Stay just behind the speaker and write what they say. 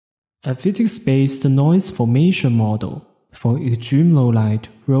a physics-based noise formation model for extreme low-light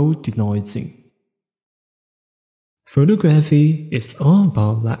Raw Denoising. Photography is all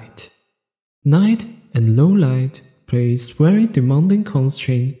about light. Night and low light place very demanding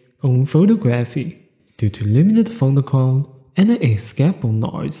constraints on photography due to limited foreground and escapable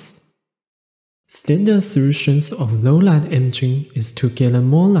noise. Standard solutions of low-light imaging is to gather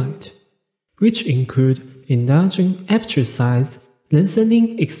more light, which include enlarging aperture size,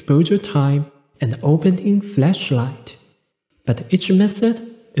 lengthening exposure time, and opening flashlight. But each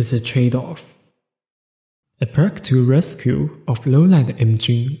method is a trade-off. A practical rescue of low-light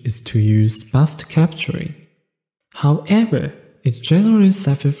imaging is to use burst capturing. However, it generally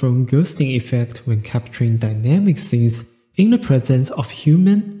suffers from ghosting effect when capturing dynamic scenes in the presence of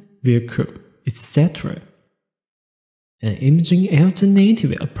human, vehicle, etc. An imaging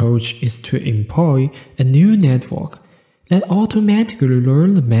alternative approach is to employ a neural network that automatically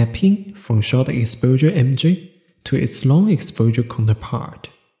learns the mapping from short exposure imaging to its long exposure counterpart.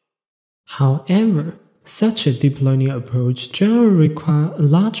 However, such a deep learning approach generally requires a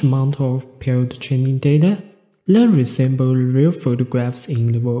large amount of paired training data that resemble real photographs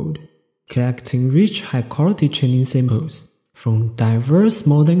in the world. Collecting rich high-quality training samples from diverse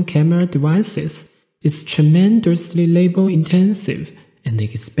modern camera devices is tremendously labor-intensive and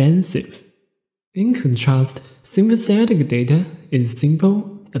expensive. In contrast, synthetic data is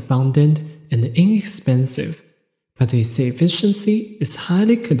simple, abundant, and inexpensive, but its efficiency is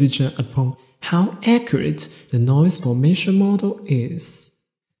highly contingent upon how accurate the noise formation model is.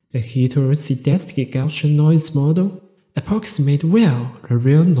 The heteroscedastic Gaussian noise model approximates well the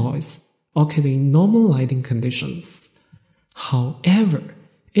real noise occurring in normal lighting conditions. However,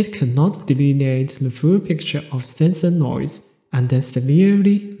 it cannot delineate the full picture of sensor noise under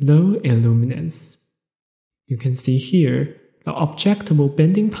severely low illuminance. You can see here the objectable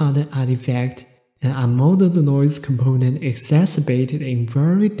bending pattern artifact and unmodeled noise component exacerbated in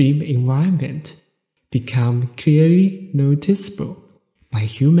very dim environment become clearly noticeable by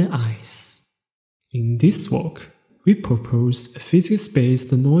human eyes. In this work, we propose a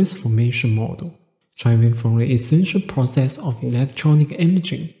physics-based noise formation model, driving from the essential process of electronic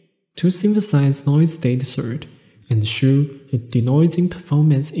imaging to synthesize noise dataset and show the denoising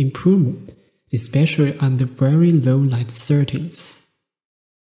performance improvement, especially under very low light settings.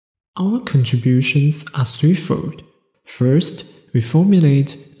 Our contributions are threefold. First, we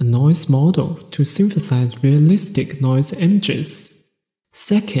formulate a noise model to synthesize realistic noise images.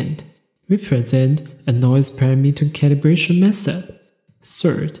 Second, we present a noise parameter calibration method.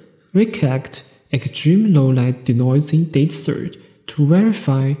 Third, we collect extreme low-light denoising dataset to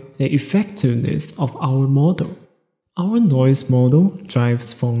verify the effectiveness of our model. Our noise model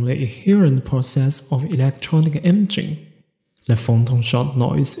drives from the inherent process of electronic imaging. The photon shot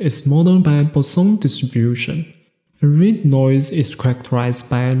noise is modeled by a boson distribution. The read noise is characterized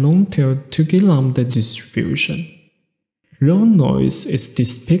by a long-tailed 2K lambda distribution. Raw noise is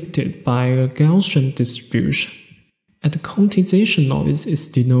depicted by a Gaussian distribution, and the quantization noise is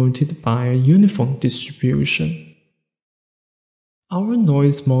denoted by a uniform distribution. Our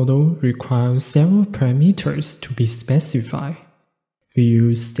noise model requires several parameters to be specified. We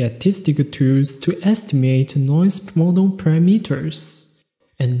use statistical tools to estimate noise model parameters,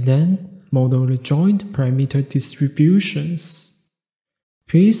 and then model the joint parameter distributions.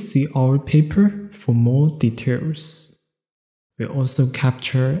 Please see our paper for more details. We also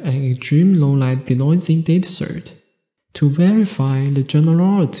capture an extreme low-light denoising dataset to verify the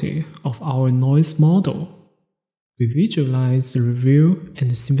generality of our noise model. We visualize the real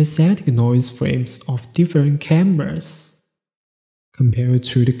and synthetic noise frames of different cameras. Compared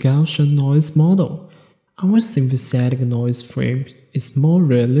to the Gaussian noise model, our synthetic noise frame is more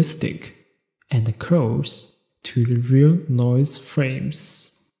realistic and close to the real noise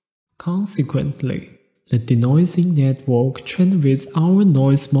frames. Consequently, the denoising network trained with our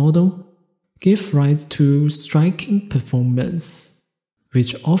noise model gives rise to striking performance,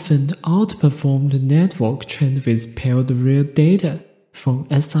 which often outperforms the network trained with paired real data from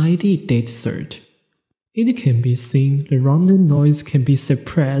SID dataset. It can be seen the random noise can be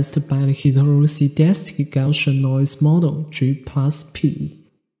suppressed by the heteroscedastic Gaussian noise model G plus P,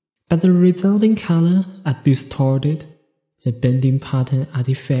 but the resulting colors are distorted, the bending pattern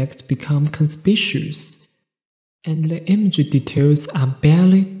artifacts become conspicuous, and the image details are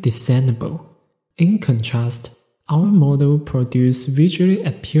barely discernible. In contrast, our model produces visually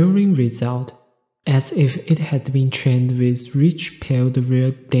appealing results as if it had been trained with rich paired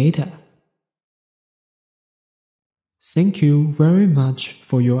real data. Thank you very much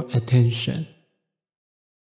for your attention.